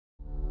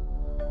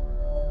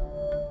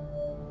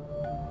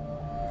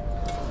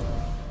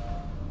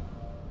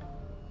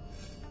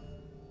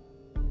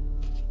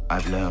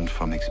I've learned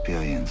from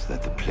experience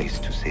that the place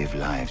to save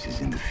lives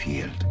is in the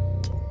field,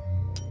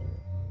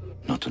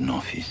 not an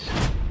office.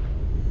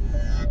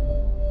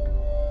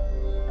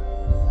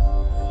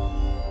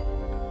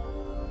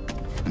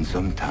 And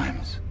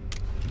sometimes,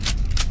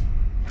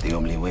 the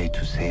only way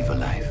to save a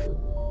life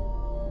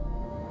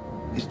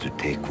is to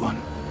take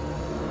one.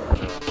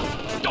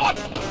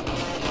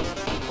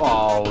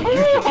 Oh, you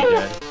should be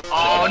dead.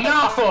 Oh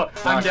no!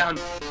 I'm down.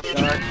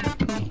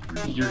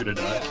 You're gonna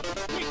die.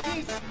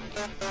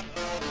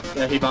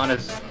 Yeah,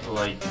 Hibana's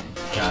like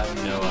got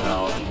no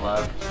health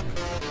left.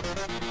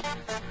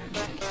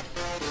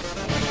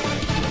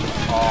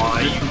 Oh,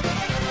 you.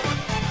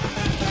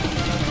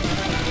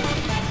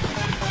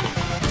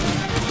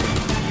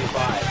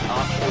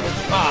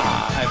 I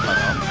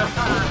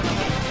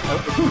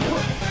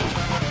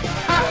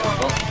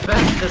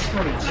This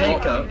from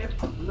Jacob.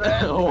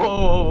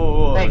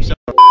 Whoa. Thanks. You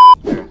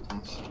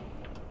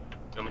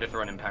want me to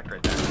throw an impact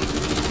right there?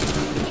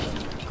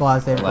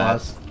 Glass, they have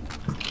glass.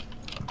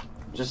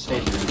 Just stay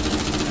there.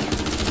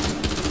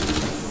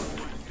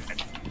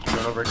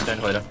 Don't overextend,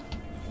 Hoida.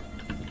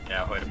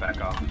 Yeah, Hoida,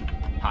 back off.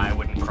 I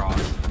wouldn't cross.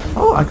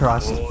 Oh, I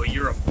crossed. Oh,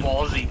 you're a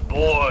ballsy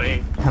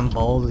boy. I'm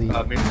ballsy.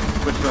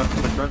 Switch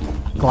run.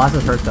 Glass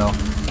is hurt though.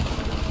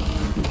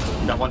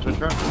 Got one switch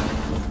run.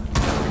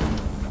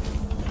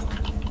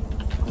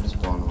 I'm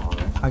just blowing them all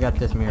right. I got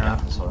this mirror.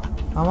 So,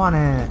 I want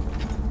it. can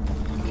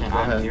Go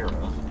I'm ahead.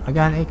 hero. I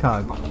got an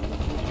ACOG.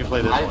 You can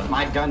play this one.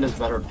 My gun does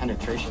better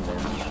penetration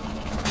damage.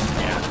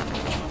 Yeah.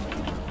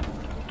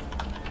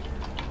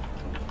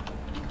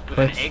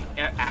 Twitch.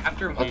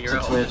 After Up to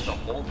Miro, Twitch. it's the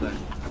whole thing.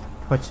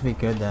 Which should be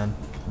good then.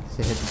 So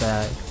it hits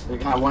that. We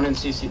got one in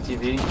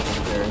CCTV.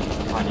 There,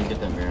 trying to get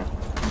that mirror.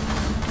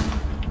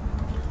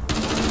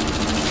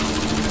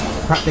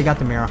 Crap, they got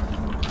the mirror.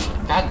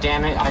 God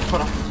damn it! I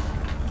put a.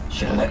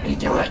 Should've let me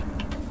do it.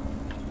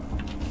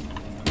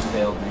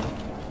 Failed me.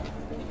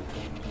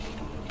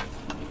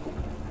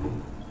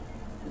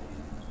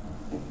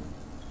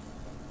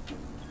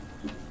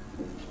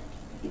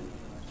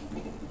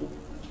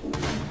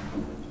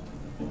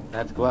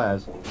 That's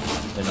glass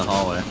in the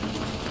hallway.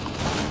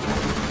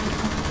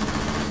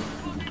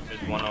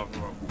 There's one over.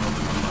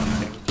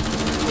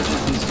 Which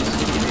is in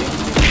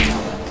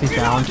CCTV. He's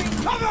down.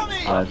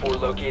 Glass. 4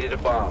 located a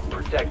bomb.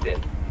 Protect it.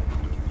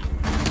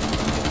 They're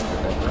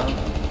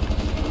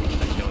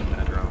killing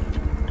that drone.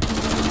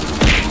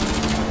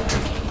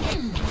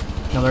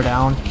 Another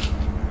down.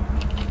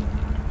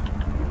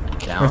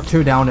 Down. There's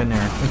two down in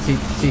there. In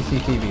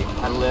CCTV.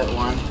 I lit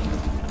one.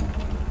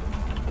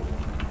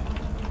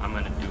 I'm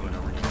gonna do an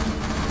arena.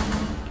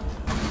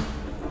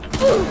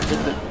 Get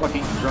the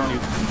fucking drone.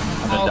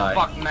 I'm gonna Oh die.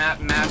 fuck,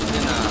 Matt's in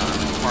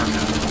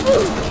farmhouse.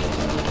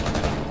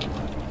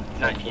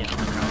 19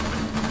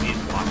 farmhouse. He's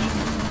watching.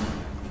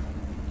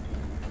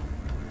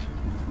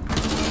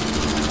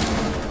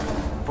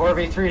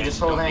 4v3, just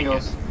hold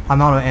angles.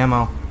 I'm out of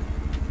ammo.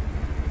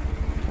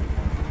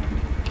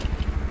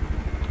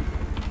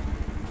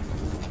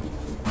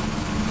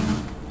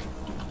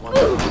 One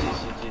in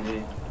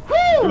CCTV.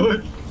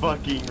 Good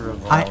fucking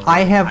revolver.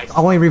 I have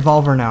only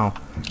revolver now.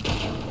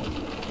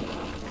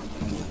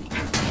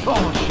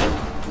 Oh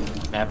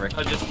shit. Maverick.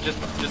 Oh,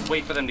 just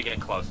wait for them to get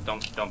close.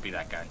 Don't be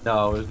that guy.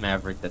 No, it was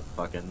Maverick that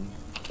fucking.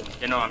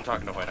 You know, I'm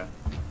talking to Hoida.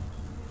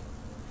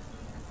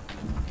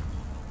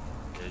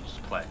 Yeah,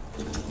 just play.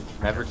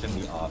 Maverick's in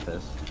the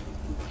office.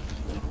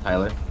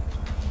 Tyler.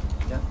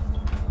 Yeah.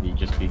 You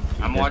just be.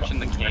 I'm watching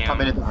the They're cam.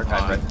 coming into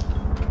archive,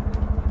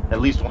 right? At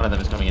least one of them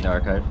is coming into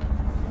archive.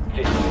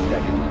 15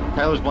 seconds.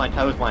 Tyler's blind.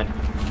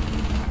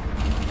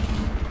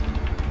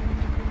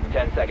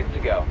 10 seconds to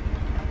go.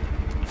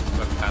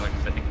 Look, Tyler,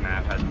 'cause I think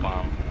Matt has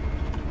bomb.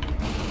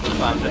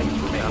 5 seconds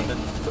remaining.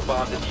 The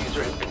bomb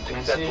diffuser has been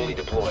successfully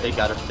deployed. They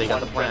got it. They got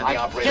the plan. I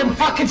can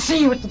fucking see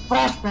you with the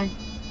flashbang.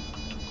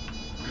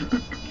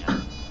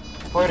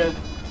 Hoida.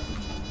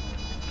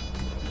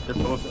 They're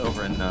both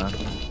over in. Burn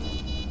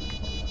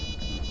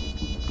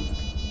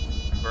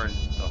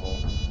the hole.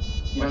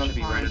 You One know should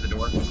be right at the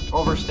door.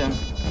 Overstim.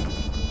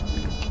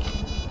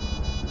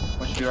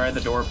 One should be right at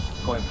the door,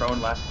 going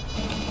prone left.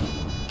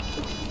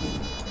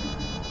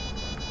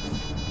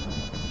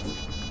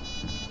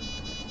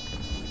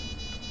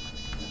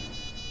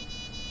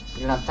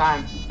 You don't have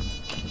time.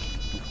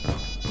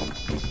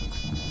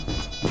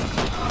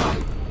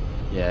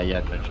 Yeah, you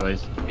had no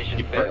choice. Mission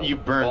You, failed. you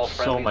burned All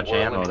so friendlies much were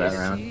ammo that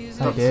eliminated.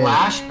 round. I did.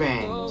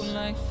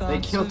 Flashbangs. They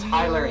killed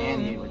Tyler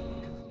and you.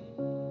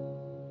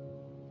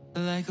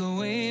 Like a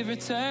wave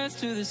returns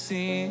to the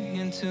sea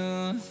into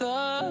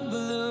the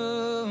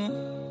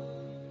blue.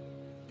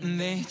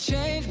 They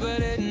change,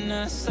 but in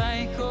a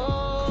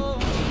cycle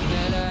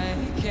that I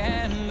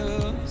can't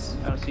lose.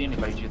 I don't see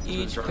anybody shoot through the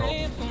Each circle.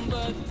 painful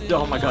but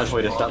Oh my gosh,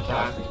 wait, stop.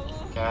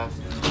 Gas.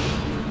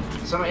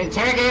 Someone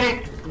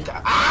interrogate it.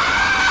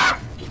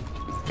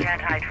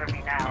 Can't hide from me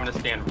I'm now. gonna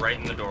stand right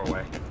in the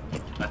doorway.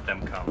 Let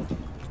them come.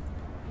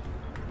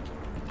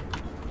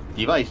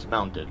 Device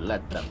mounted.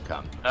 Let them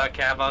come.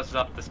 Cavos is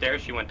up the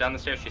stairs. She went down the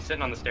stairs. She's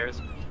sitting on the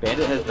stairs.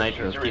 Bandit has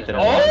nitros. Keep it in.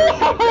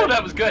 Oh,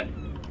 that was good.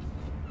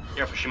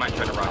 Careful, she might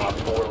try to run. Op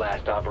 4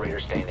 last operator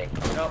standing.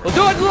 We'll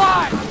do it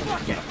live!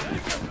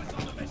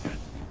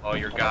 Oh,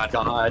 your god.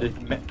 God. Hoida.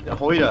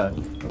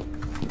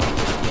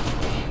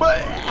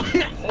 Wait,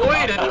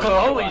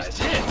 holy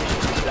shit.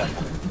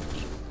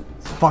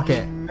 Fuck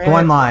it.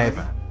 Going live.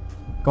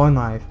 Going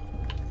live.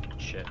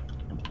 Shit.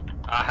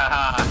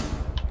 Ah,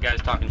 you guys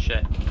talking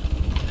shit.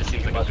 This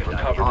seems like Must a good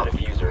recover idea. the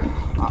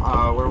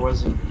diffuser. Where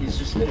was he? It's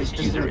just in the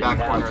Diffuser is back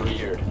now corner.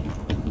 secured.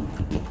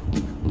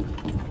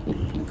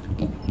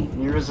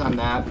 Mira's on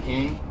that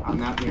ping. On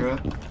that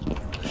Mira.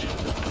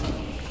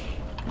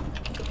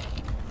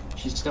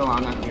 She's still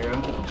on that Mira.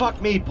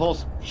 Fuck me,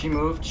 Pulse. She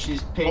moved.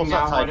 She's ping Pulse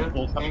now. outside. Hoida.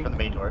 Pulse coming Ping. from the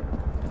main door.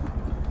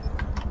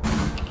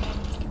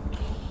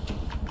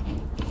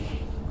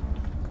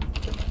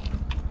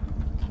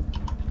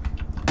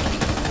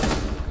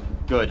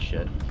 Good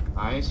shit.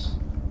 Nice.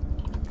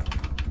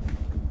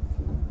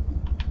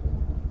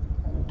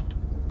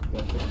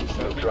 Got 50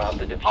 seconds. Drop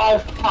the diffuser. Oh, You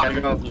fuck.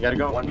 gotta go. You gotta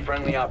go. One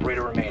friendly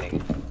operator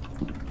remaining.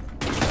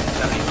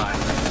 75.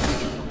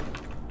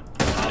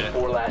 Op Shit.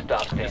 4 last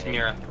stop Miss standing.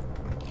 Mira.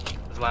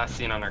 Was last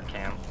seen on our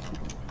cam.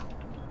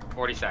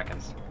 40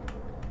 seconds.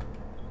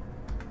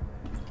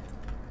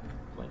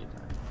 Plenty of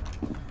time.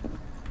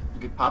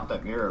 You could pop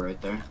that Mira right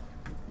there.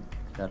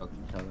 That'll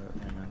tell her.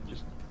 Hang on,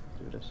 just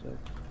do it a sec.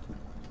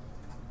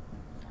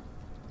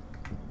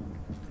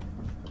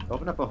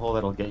 Open up a hole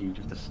that'll get you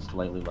just a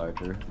slightly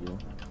larger view.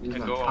 Use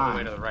And that go all the time.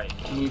 way to the right.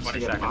 He needs 20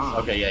 to get seconds. bomb.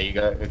 Okay, yeah, you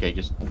got. Okay,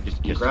 just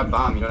Grab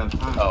bomb. You don't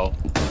have time. Oh,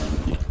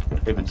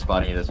 they've been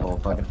spotting you this whole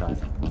fucking time.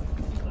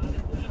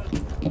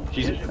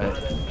 She's right there.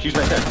 She's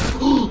a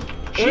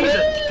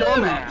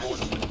dumbass.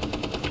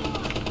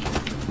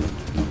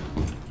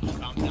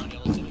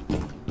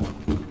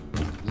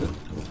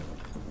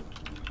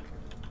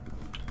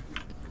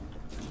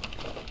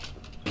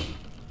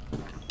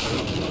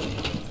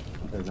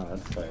 No,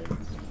 that's fine.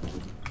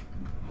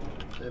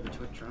 They have a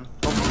Twitch drone.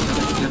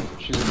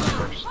 She's in the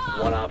first.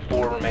 One op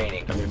 4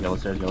 remaining. Come here, yellow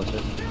stairs, yellow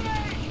stairs.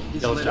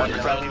 He's Yellow lit stairs. One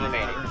up. friendly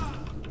remaining.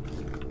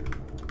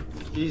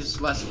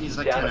 He's less. He's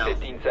like Down 10 to out.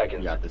 15 You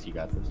seconds. got this, you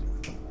got this.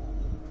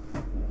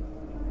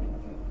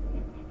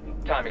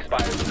 Time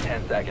expires in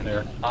 10 seconds.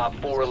 There. Op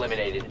 4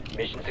 eliminated.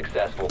 Mission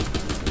successful.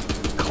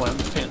 What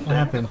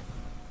happened?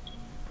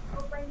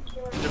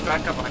 They're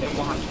back up. I can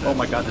watch. Oh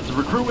my god, it's a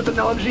recruit with an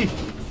LMG!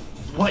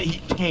 What? He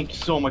tanked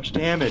so much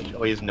damage!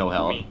 Oh, he has no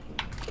health. Me.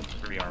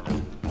 3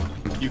 armor.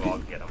 You Well, I'll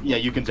can, get him. yeah,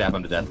 you can zap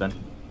him to death then.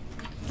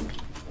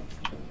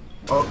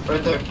 Oh,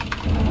 right there.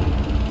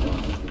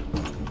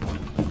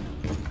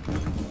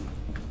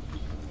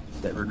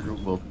 That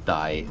recruit will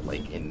die,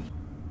 like, in...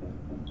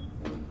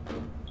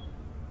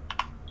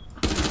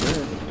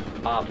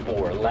 Op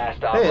 4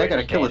 last operator Hey, I got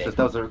a kill standing.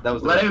 assist. That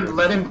was the Let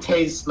recruit. him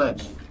tase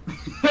Sledge.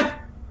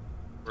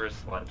 Where's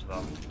Sledge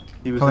though?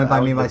 He was Coming by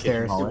out me in the by kitchen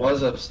stairs. hallway.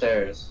 was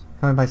upstairs.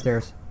 Coming by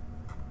stairs.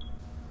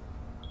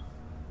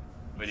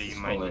 But you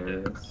might need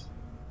to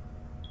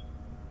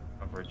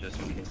cover just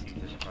in case he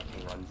just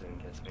fucking runs in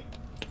and gets me.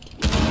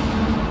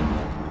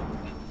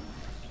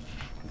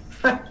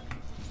 Let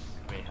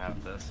me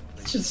have this,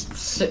 It's please. just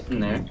sitting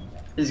there.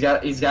 He's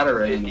got a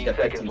ring. 15 He's got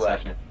seconds 15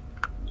 left. seconds.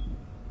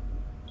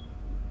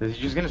 Is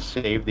he just gonna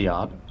save the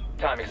op?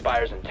 Time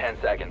expires in 10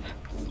 seconds.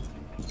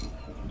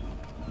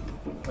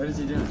 What is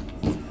he doing?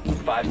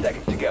 5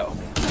 seconds to go.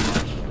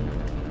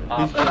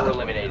 Op 4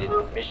 eliminated.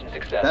 Mission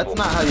successful. That's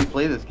not how you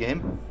play this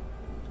game.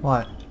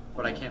 What?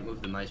 But I can't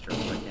move the maestro,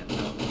 so I can't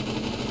tell.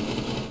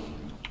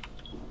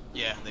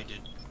 Yeah, they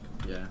did.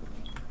 Yeah.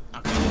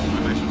 Okay,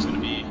 my maestro's gonna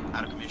be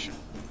out of commission.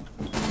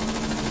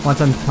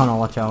 One's on tunnel,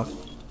 watch out.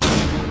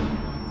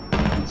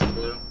 It's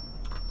blue.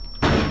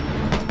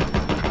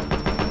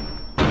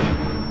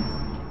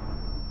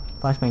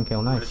 Flashbang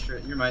kill, nice.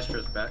 Your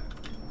maestro's back.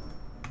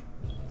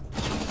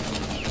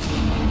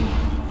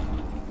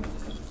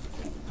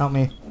 Help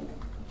me.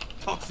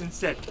 Toxin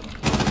set.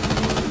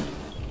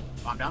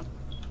 Bomb down.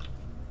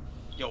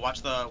 Yo,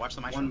 watch the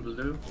maestro.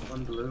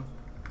 One blue.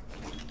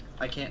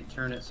 I can't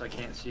turn it, so I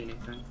can't see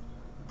anything.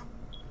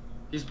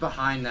 He's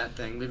behind that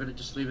thing.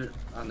 Just leave it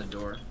on the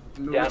door.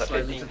 Move Down it to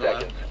slightly 15 to the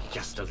left. seconds.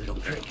 Just a little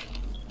trick.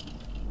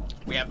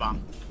 We have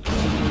bomb.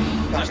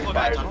 Time Just look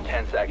at expires in tunnel.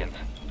 10 seconds.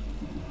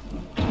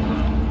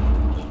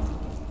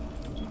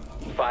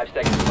 5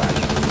 seconds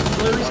left.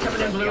 Blue, he's One coming in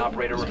friendly blue.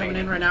 operator He's coming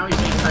remaining. in right now. He's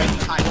in right.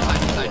 Side.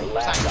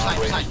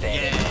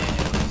 Yeah.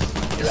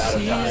 You're out of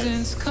time.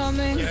 Seasons come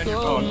and Yeah,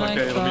 go oh, like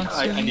okay, let me- thoughts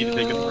I of need to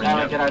take a you.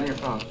 break. Get out of your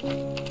phone.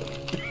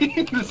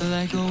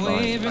 Like a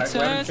wave Right, returns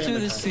right, to the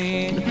camera.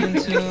 sea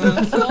into the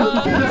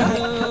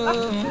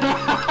blue.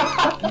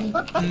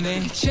 They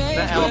change,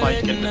 That alibi but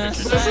you get in the a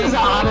picture. This is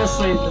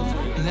honestly.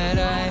 that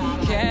I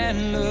can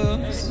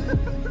lose.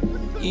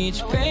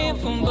 Each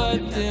painful but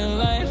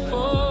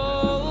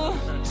delightful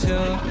to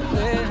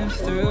live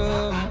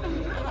through.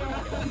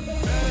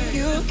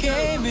 You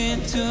came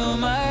into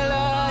my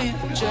life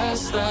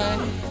just like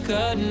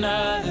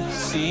another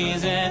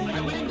season.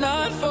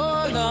 Not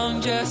for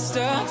long, just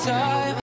a time.